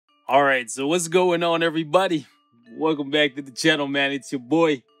All right, so what's going on, everybody? Welcome back to the channel, man. It's your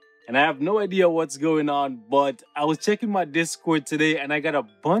boy, and I have no idea what's going on, but I was checking my Discord today, and I got a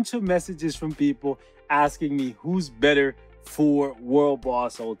bunch of messages from people asking me who's better for World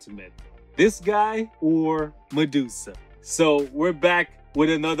Boss Ultimate, this guy or Medusa. So we're back with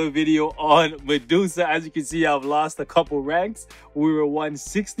another video on Medusa. As you can see, I've lost a couple ranks. We were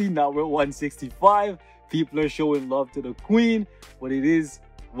 160, now we're 165. People are showing love to the queen, but it is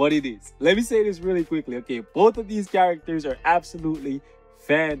what it is. Let me say this really quickly. Okay, both of these characters are absolutely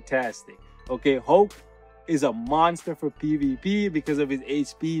fantastic. Okay, Hope is a monster for PvP because of his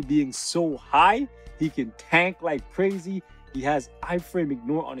HP being so high. He can tank like crazy. He has iframe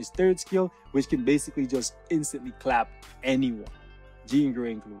ignore on his third skill, which can basically just instantly clap anyone, Ginger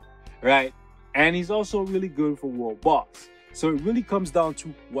included, right? And he's also really good for World Boss. So it really comes down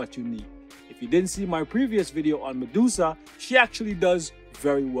to what you need. If you didn't see my previous video on Medusa, she actually does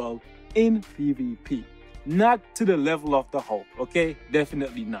very well in PvP. Not to the level of the Hulk, okay?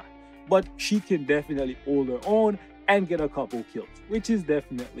 Definitely not. But she can definitely hold her own and get a couple kills, which is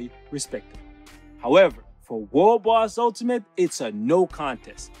definitely respectable. However, for World Boss Ultimate, it's a no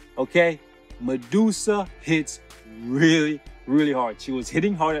contest, okay? Medusa hits really hard. She was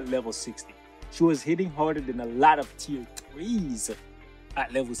hitting hard at level 60. She was hitting harder than a lot of tier 3s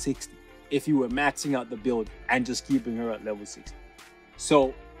at level 60 if you were maxing out the build and just keeping her at level 60.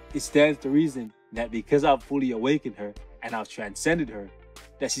 So it stands to reason that because I've fully awakened her and I've transcended her,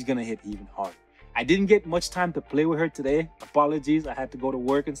 that she's gonna hit even harder. I didn't get much time to play with her today. Apologies, I had to go to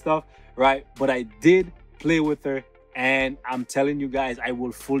work and stuff, right? But I did play with her, and I'm telling you guys, I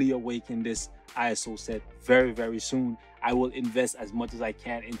will fully awaken this ISO set very soon. I will invest as much as I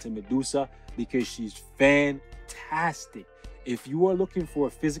can into Medusa because she's fantastic. If you are looking for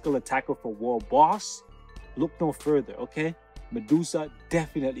a physical attacker for World Boss, look no further, okay? Medusa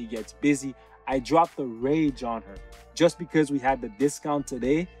definitely gets busy. I dropped the rage on her just because we had the discount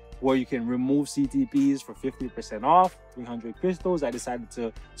today where you can remove CTPs for 50% off, 300 crystals. I decided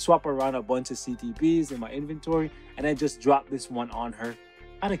to swap around a bunch of CTPs in my inventory, and I just dropped this one on her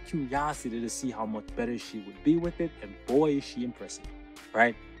out of curiosity to see how much better she would be with it, and boy, is she impressive,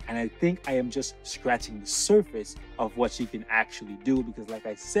 right? And I think I am just scratching the surface of what she can actually do because, like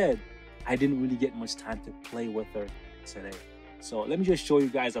I said, I didn't really get much time to play with her today. So let me just show you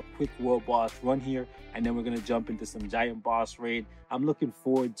guys a quick World Boss run here, and then we're going to jump into some Giant Boss raid. I'm looking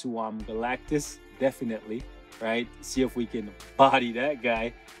forward to Galactus, definitely, right? See if we can body that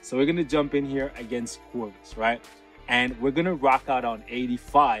guy. So we're going to jump in here against Corvus, right? And we're going to rock out on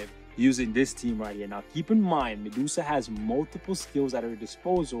 85 using this team right here. Now, keep in mind, Medusa has multiple skills at her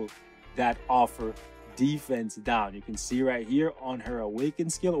disposal that offer defense down. You can see right here on her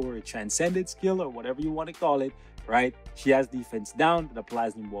awakened skill or a transcended skill or whatever you want to call it, right? She has defense down that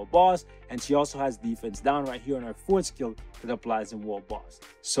applies in World Boss, and she also has defense down right here on her fourth skill that applies in World Boss.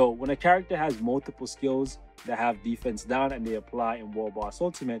 So when a character has multiple skills that have defense down and they apply in World Boss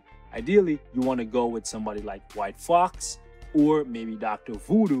Ultimate, ideally you want to go with somebody like White Fox or maybe Dr.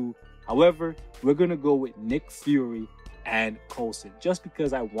 Voodoo. However, we're going to go with Nick Fury and Coulson just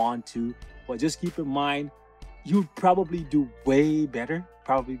because I want to. But just keep in mind, you'd probably do way better,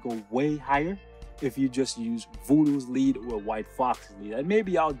 probably go way higher if you just use Voodoo's lead or White Fox's lead. And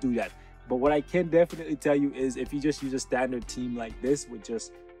maybe I'll do that. But what I can definitely tell you is if you just use a standard team like this with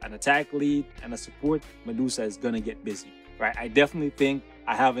just an attack lead and a support, Medusa is going to get busy, right? I definitely think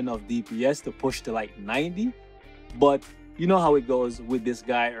I have enough DPS to push to like 90. But you know how it goes with this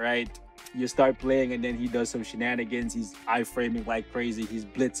guy, right? You start playing and then he does some shenanigans. He's iframing like crazy. He's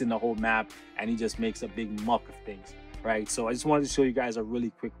blitzing the whole map and he just makes a big muck of things, right? So I just wanted to show you guys a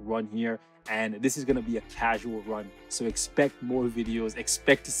really quick run here. And this is going to be a casual run. So expect more videos.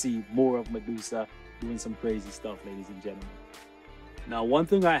 Expect to see more of Medusa doing some crazy stuff, ladies and gentlemen. Now, one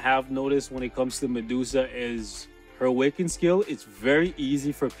thing I have noticed when it comes to Medusa is her awakened skill. It's very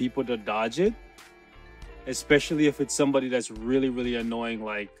easy for people to dodge it, especially if it's somebody that's really annoying,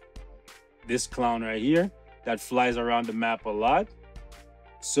 like this clown right here that flies around the map a lot.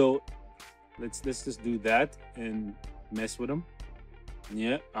 So let's just do that and mess with him.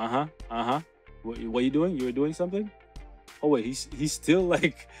 Yeah, What are you doing? You were doing something? Oh wait, he's still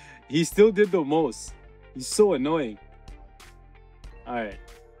like, he still did the most. He's so annoying. All right,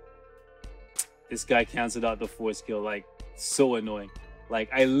 this guy canceled out the 4 skill, like so annoying. Like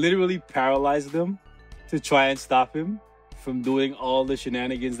I literally paralyzed him to try and stop him from doing all the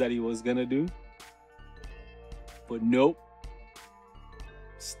shenanigans that he was gonna do. But nope,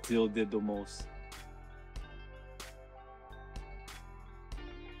 still did the most.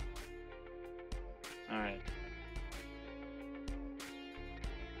 All right.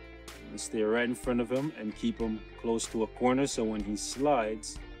 And stay right in front of him and keep him close to a corner, so when he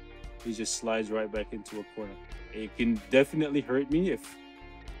slides, he just slides right back into a corner. It can definitely hurt me if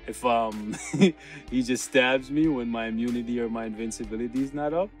he just stabs me when my immunity or my invincibility is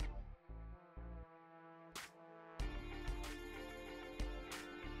not up.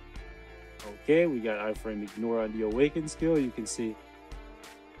 Okay, we got iframe ignore on the awaken skill. You can see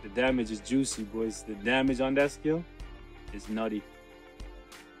the damage is juicy, boys. The damage on that skill is nutty.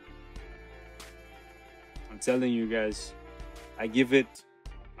 I'm telling you guys, I give it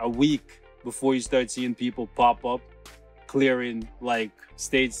a week before you start seeing people pop up clearing like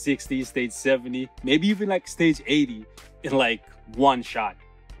stage 60, stage 70, maybe even like stage 80 in like one shot,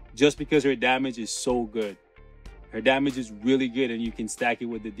 just because her damage is so good. Her damage is really good, and you can stack it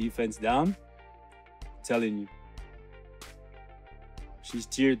with the defense down. I'm telling you, she's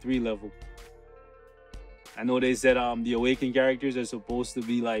tier 3 level. I know they said the awakened characters are supposed to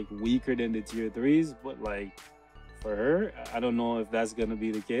be like weaker than the tier 3s, but like for her, I don't know if that's gonna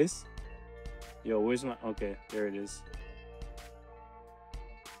be the case. Yo, where's my... Okay, there it is.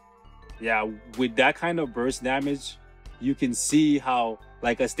 Yeah, with that kind of burst damage, you can see how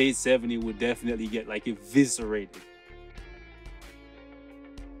like a stage 70 would definitely get like eviscerated.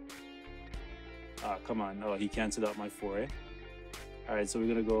 Ah, come on. Oh, he canceled out my 4, eh? All right, so we're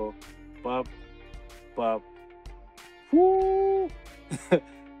gonna go pop, pop. Woo!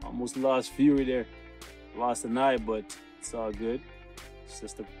 Almost lost Fury there. Lost an eye, but it's all good. It's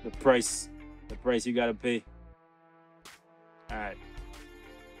just the price you gotta pay. All right.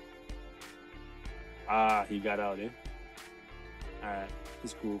 Ah, he got out, eh? All right,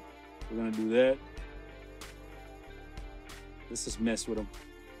 it's cool. We're gonna do that. Let's just mess with him.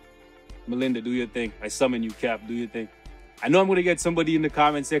 Melinda, do your thing. I summon you, Cap. Do your thing. I know I'm gonna get somebody in the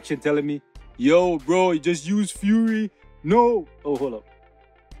comment section telling me, yo, bro, you just use Fury. No. Oh, hold up.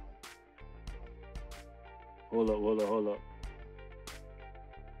 Hold up.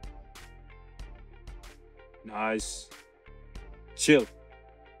 Nice. Chill.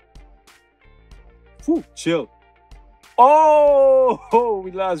 Chill. Oh,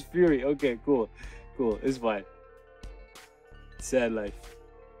 we lost Fury. Okay, cool. It's fine. Sad life.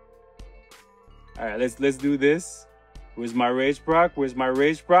 All right, let's do this. Where's my rage proc?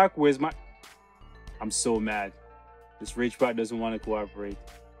 I'm so mad. This rage proc doesn't want to cooperate.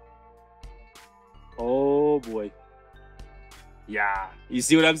 Oh boy. Yeah. You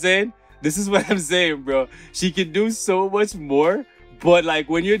see what I'm saying? This is what I'm saying, bro. She can do so much more, but like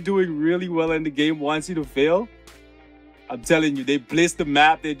when you're doing really well and the game wants you to fail, I'm telling you, they blitz the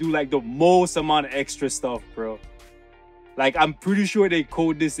map. They do like the most amount of extra stuff, bro. Like, I'm pretty sure they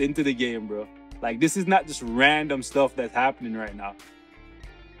code this into the game, bro. Like, this is not just random stuff that's happening right now.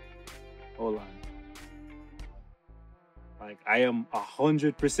 Hold on. Like, I am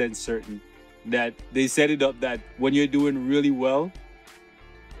 100% certain that they set it up that when you're doing really well,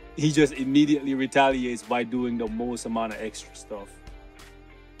 he just immediately retaliates by doing the most amount of extra stuff.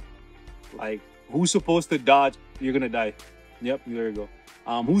 Like, who's supposed to dodge? You're gonna die. Yep, there you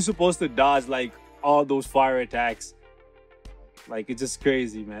go. Who's supposed to dodge like all those fire attacks? Like, it's just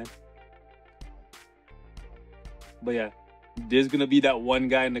crazy, man. But yeah, there's gonna be that one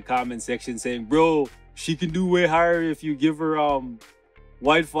guy in the comment section saying, bro, she can do way higher if you give her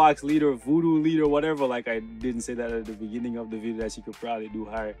White Fox lead or Voodoo lead or whatever. Like, I didn't say that at the beginning of the video that she could probably do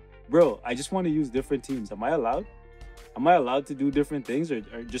higher. Bro, I just want to use different teams. Am I allowed? Am I allowed to do different things or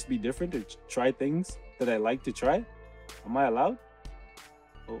just be different or try things that I like to try? Am I allowed?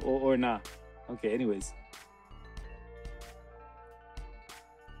 Or not? Okay, anyways.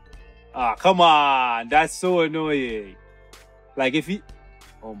 Ah, come on. That's so annoying. Like, if he...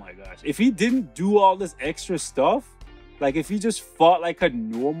 Oh my gosh. If he didn't do all this extra stuff, like, if he just fought like a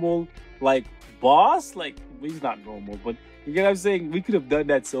normal, like, boss, like, he's not normal, but you get what I'm saying? We could have done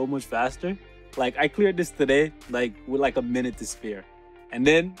that so much faster. Like, I cleared this today, like, with like a minute to spare. And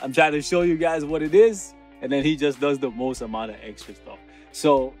then I'm trying to show you guys what it is. And then he just does the most amount of extra stuff.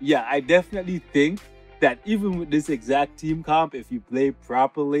 So, yeah, I definitely think that even with this exact team comp, if you play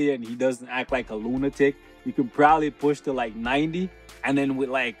properly and he doesn't act like a lunatic, you can probably push to like 90. And then with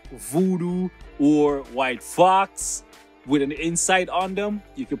like Voodoo or White Fox with an insight on them,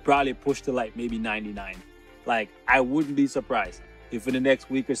 you could probably push to like maybe 99. Like, I wouldn't be surprised if in the next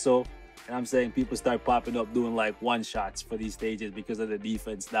week or so, and I'm saying people start popping up doing like one-shots for these stages because of the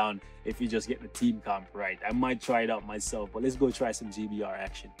defense down if you just get the team comp right. I might try it out myself, but let's go try some GBR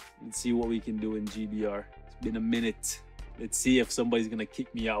action. Let's see what we can do in GBR. It's been a minute. Let's see if somebody's going to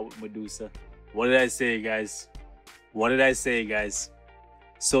kick me out with Medusa. What did I say, guys?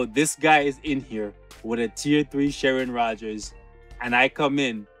 So this guy is in here with a tier 3 Sharon Rogers, and I come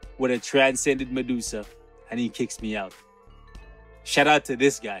in with a transcended Medusa, and he kicks me out. Shout out to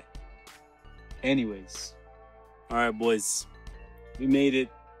this guy. Anyways, all right, boys, we made it.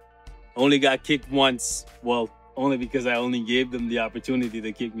 Only got kicked once. Well, only because I only gave them the opportunity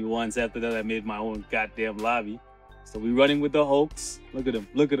to kick me once. After that, I made my own goddamn lobby. So we running with the Hulks. Look at him.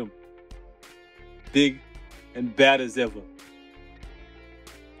 Look at him. Big and bad as ever.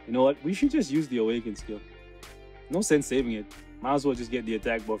 You know what? We should just use the Awaken skill. No sense saving it. Might as well just get the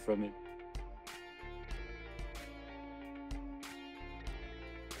attack buff from it.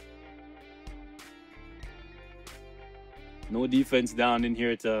 No defense down in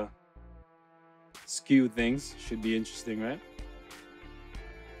here to skew things. Should be interesting, right?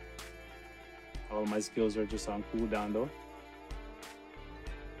 All my skills are just on cooldown though.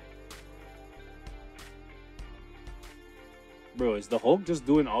 Bro, is the Hulk just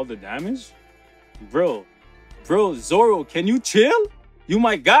doing all the damage? Bro, Zoro, can you chill? You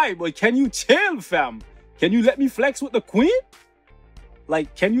my guy, but can you chill, fam? Can you let me flex with the queen?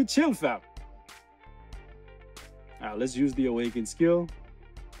 Like, can you chill, fam? Alright, let's use the Awaken skill.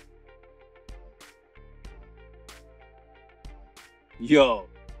 Yo,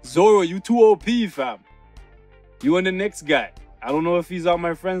 Zoro, you too OP, fam. You and the next guy. I don't know if he's on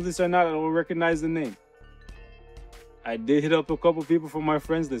my friends list or not. I don't recognize the name. I did hit up a couple people from my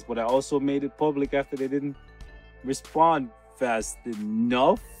friends list, but I also made it public after they didn't respond fast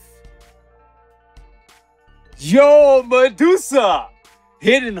enough. Yo, Medusa!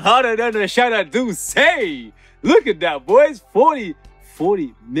 Hitting harder than a shot at Deuce. Hey! Look at that, boys. 40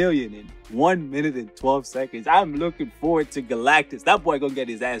 million in 1 minute and 12 seconds. I'm looking forward to Galactus. That boy gonna get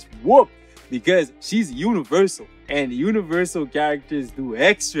his ass whooped because she's universal. And universal characters do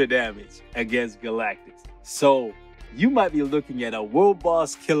extra damage against Galactus. So you might be looking at a world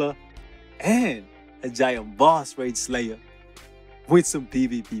boss killer and a giant boss raid slayer with some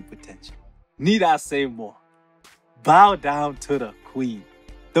PvP potential. Need I say more? Bow down to the queen.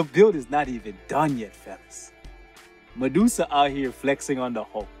 The build is not even done yet, fellas. Medusa out here flexing on the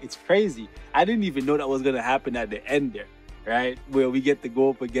Hulk. It's crazy. I didn't even know that was going to happen at the end there, right? Where we get to go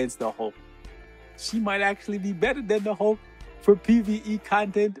up against the Hulk. She might actually be better than the Hulk for PvE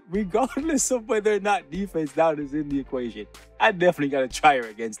content, regardless of whether or not defense down is in the equation. I definitely got to try her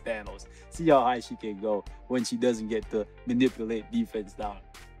against Thanos. See how high she can go when she doesn't get to manipulate defense down.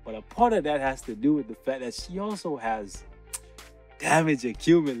 But a part of that has to do with the fact that she also has damage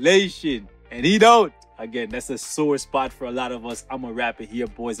accumulation. And he don't. Again, that's a sore spot for a lot of us. I'm going to wrap it here,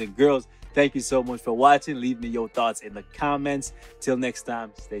 boys and girls. Thank you so much for watching. Leave me your thoughts in the comments. Till next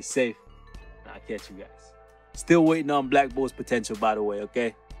time, stay safe. And I'll catch you guys. Still waiting on Black Bolt's potential, by the way,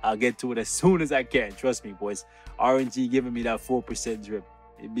 okay? I'll get to it as soon as I can. Trust me, boys. RNG giving me that 4% drip.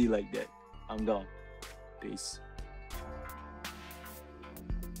 It be like that. I'm gone. Peace.